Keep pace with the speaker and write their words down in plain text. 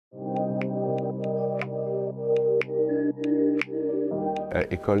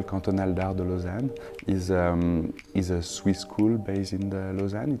École cantonale d'art de Lausanne is a Swiss school based in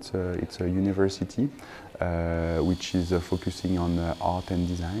Lausanne. It's a university which is focusing on art and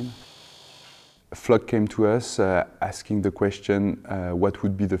design. Flokk came to us asking the question what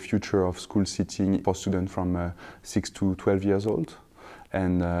would be the future of school seating for students from 6 to 12 years old.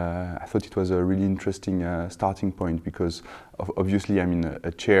 And I thought it was a really interesting starting point because obviously, I mean,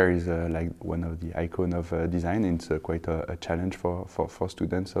 a chair is like one of the icons of design. And it's quite a challenge for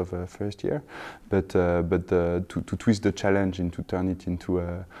students of first year. But to twist the challenge and to turn it into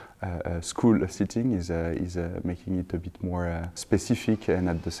a school setting is making it a bit more specific and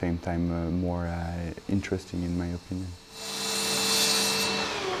at the same time more interesting, in my opinion.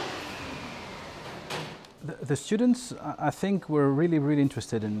 The students, I think, were really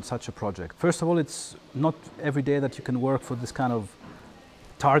interested in such a project. First of all, it's not every day that you can work for this kind of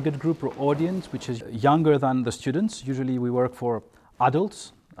target group or audience, which is younger than the students. Usually we work for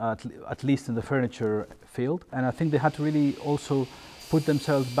adults, at least in the furniture field. And I think they had to really also put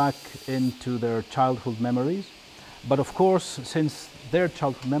themselves back into their childhood memories. But of course, since their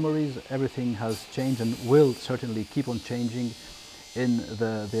childhood memories, everything has changed and will certainly keep on changing in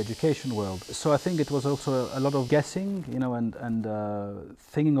the education world. So I think it was also a lot of guessing, you know, and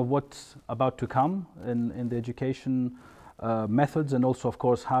thinking of what's about to come in the education methods, and also, of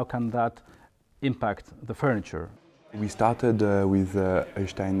course, how can that impact the furniture. We started with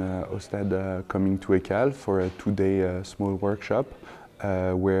Øystein Osted coming to ECAL for a two-day small workshop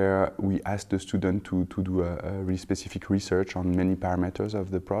where we asked the student to do a really specific research on many parameters of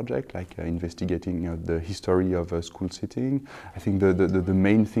the project, like investigating the history of school seating. I think the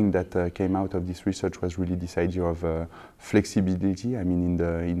main thing that came out of this research was really this idea of flexibility. I mean,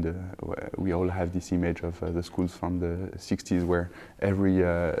 we all have this image of the schools from the 60s where every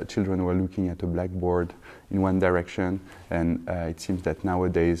children were looking at a blackboard in one direction, and it seems that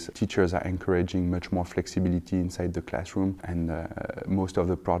nowadays teachers are encouraging much more flexibility inside the classroom, and most of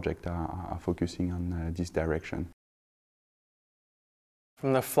the projects are focusing on this direction.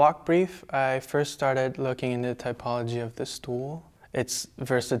 From the Flokk brief, I first started looking into the typology of the stool, its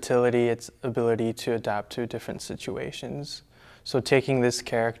versatility, its ability to adapt to different situations. So taking this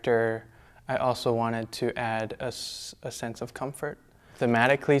character, I also wanted to add a sense of comfort.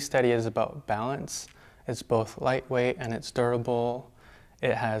 Thematically, study is about balance. It's both lightweight and it's durable.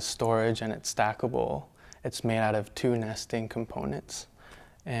 It has storage and it's stackable. It's made out of two nesting components.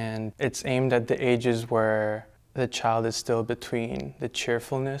 And it's aimed at the ages where the child is still between the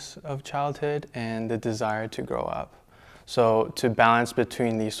cheerfulness of childhood and the desire to grow up. So to balance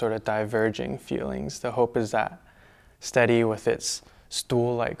between these sort of diverging feelings, the hope is that study with its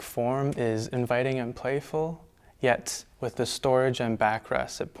stool-like form is inviting and playful, yet with the storage and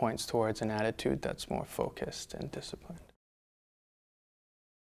backrest, it points towards an attitude that's more focused and disciplined.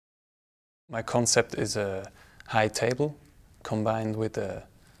 My concept is a high table combined with a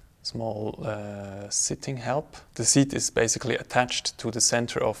small sitting help. The seat is basically attached to the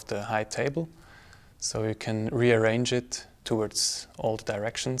center of the high table, so you can rearrange it towards all the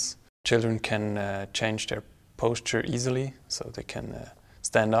directions. Children can change their posture easily, so they can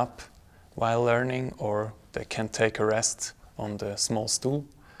stand up while learning, or they can take a rest on the small stool,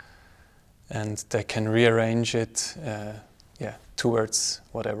 and they can rearrange it towards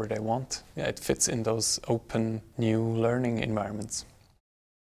whatever they want. Yeah, it fits in those open, new learning environments.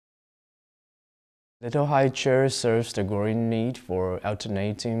 Little high chair serves the growing need for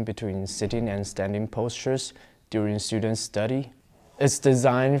alternating between sitting and standing postures during student study. It's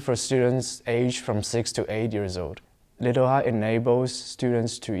designed for students aged from 6 to 8 years old. Little high enables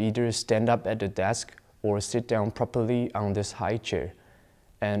students to either stand up at the desk or sit down properly on this high chair.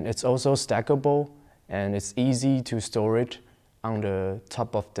 And it's also stackable, and it's easy to store it on the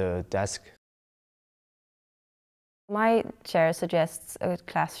top of the desk. My chair suggests a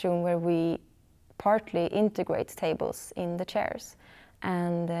classroom where we partly integrate tables in the chairs,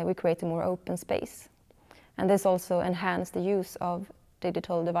 and we create a more open space. And this also enhances the use of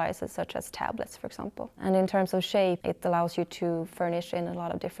digital devices such as tablets, for example. And in terms of shape, it allows you to furnish in a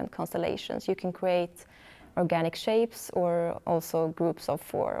lot of different constellations. You can create organic shapes or also groups of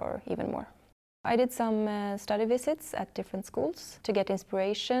 4 or even more. I did some study visits at different schools to get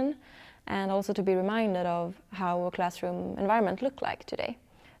inspiration and also to be reminded of how a classroom environment looked like today.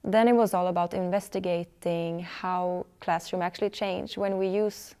 Then it was all about investigating how classroom actually changed when we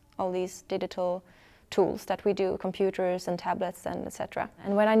use all these digital tools that we do, computers and tablets and etc.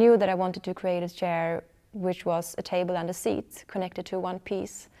 And when I knew that I wanted to create a chair which was a table and a seat connected to one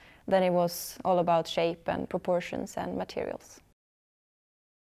piece, then it was all about shape and proportions and materials.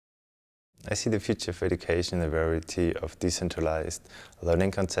 I see the future of education in a variety of decentralized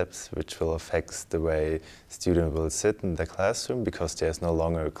learning concepts which will affect the way students will sit in the classroom because there's no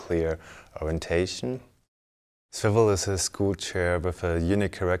longer a clear orientation. Swivel is a school chair with a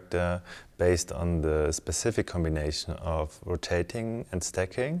unique character based on the specific combination of rotating and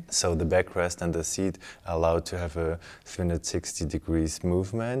stacking. So the backrest and the seat are allowed to have a 360 degrees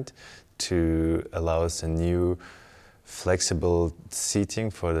movement to allow us a new flexible seating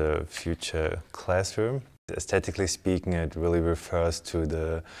for the future classroom. Aesthetically speaking, it really refers to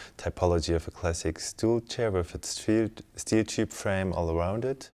the typology of a classic stool chair with its steel tube frame all around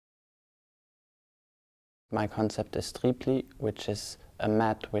it. My concept is Tripli, which is a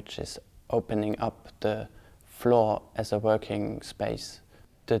mat which is opening up the floor as a working space.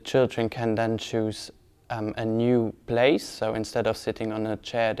 The children can then choose a new place, so instead of sitting on a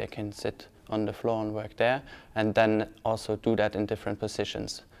chair they can sit on the floor and work there, and then also do that in different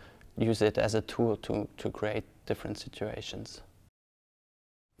positions. Use it as a tool to create different situations.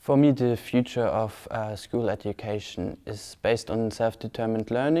 For me, the future of school education is based on self-determined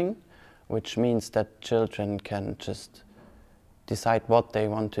learning, which means that children can just decide what they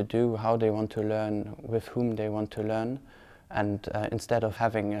want to do, how they want to learn, with whom they want to learn. And instead of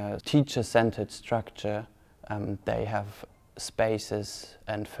having a teacher-centered structure, they have spaces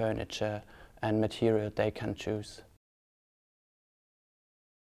and furniture and material they can choose.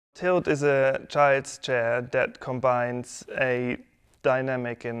 Tilt is a child's chair that combines a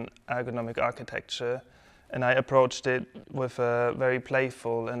dynamic and ergonomic architecture, and I approached it with a very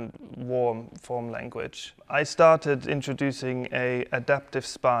playful and warm form language. I started introducing an adaptive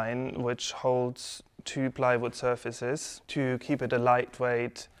spine which holds 2 plywood surfaces to keep it a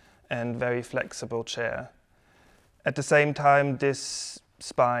lightweight and very flexible chair. At the same time, this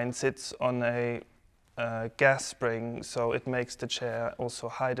spine sits on a gas spring, so it makes the chair also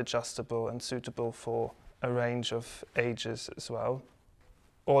height adjustable and suitable for a range of ages as well.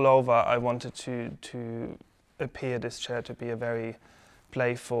 All over, I wanted to appear this chair to be a very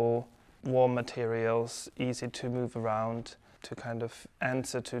playful, warm materials, easy to move around, to kind of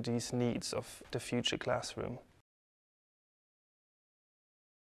answer to these needs of the future classroom.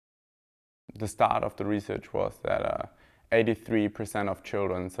 The start of the research was that 83% of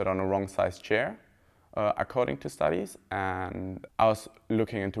children sit on a wrong size chair, according to studies, and I was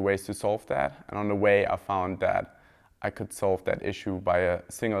looking into ways to solve that, and on the way I found that I could solve that issue by a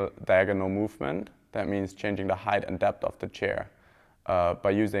single diagonal movement. That means changing the height and depth of the chair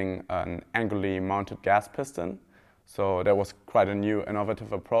by using an angularly mounted gas piston. So that was quite a new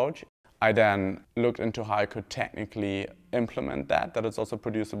innovative approach. I then looked into how I could technically implement that is also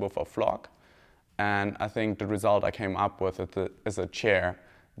producible for Flokk. And I think the result I came up with is a chair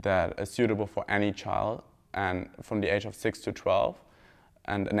that is suitable for any child and from the age of 6 to 12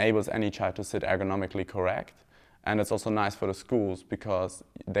 and enables any child to sit ergonomically correct. And it's also nice for the schools because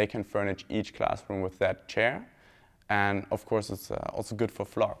they can furnish each classroom with that chair. And of course it's also good for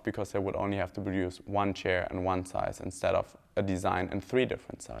Flokk because they would only have to produce 1 chair and 1 size instead of a design in 3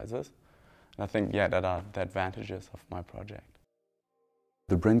 different sizes. And I think, yeah, that are the advantages of my project.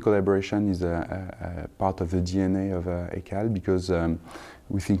 The brain collaboration is a part of the DNA of ECAL because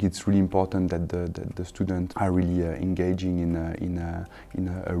we think it's really important that the students are really engaging in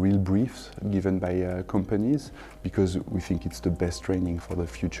a real brief given by companies, because we think it's the best training for the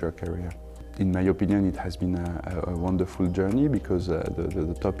future career. In my opinion, it has been a wonderful journey because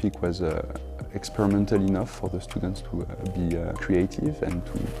the topic was experimental enough for the students to be creative and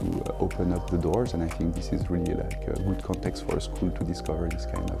to open up the doors, and I think this is really like a good context for a school to discover this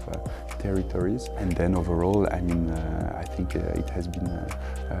kind of territories. And then overall, I mean, I think it has been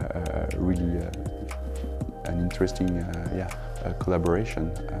really an interesting collaboration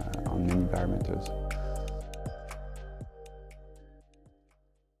on many parameters.